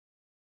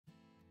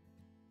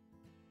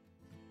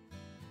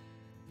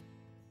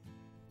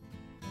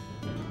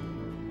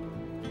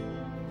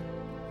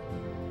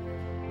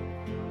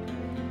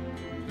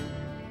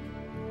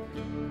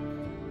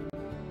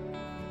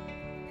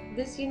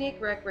This unique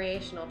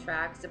recreational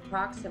track is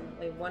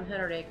approximately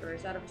 100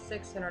 acres out of a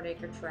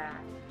 600-acre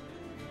tract.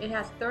 It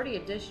has 30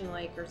 additional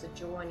acres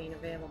adjoining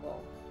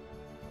available.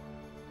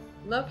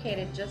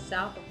 Located just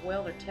south of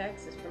Wheeler,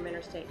 Texas from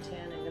Interstate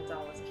 10 in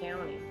Gonzales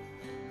County,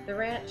 the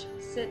ranch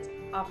sits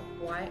off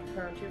of White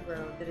Country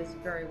Road that is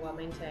very well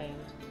maintained.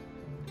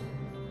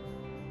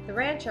 The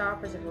ranch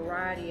offers a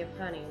variety of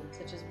hunting,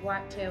 such as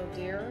white-tailed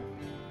deer,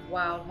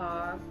 wild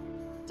hog,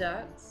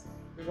 ducks,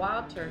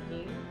 wild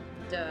turkey,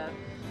 dove,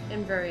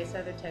 and various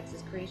other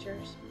Texas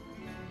creatures.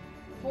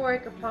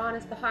 4-acre pond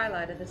is the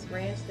highlight of this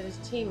ranch that is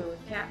teeming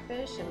with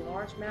catfish and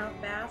largemouth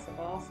bass of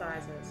all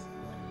sizes.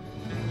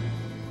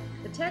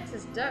 The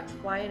Texas ducks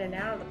fly in and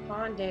out of the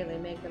pond daily,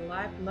 making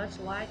life much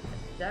like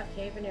at the Duck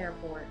Haven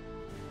Airport.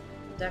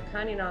 Duck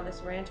hunting on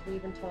this ranch,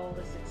 we've been told,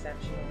 is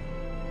exceptional.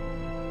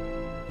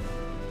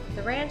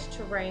 The ranch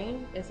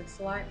terrain is of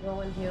slight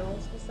rolling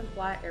hills with some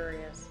flat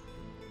areas,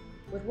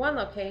 with one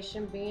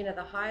location being at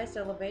the highest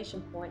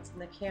elevation points in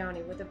the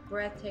county with a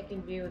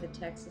breathtaking view of the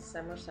Texas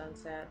summer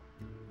sunset.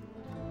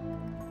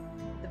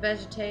 The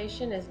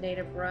vegetation is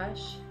native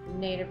brush,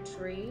 native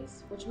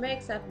trees, which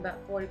makes up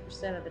about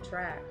 40% of the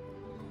tract.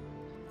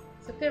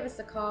 So give us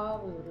a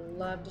call, we would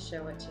love to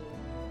show it to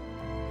you.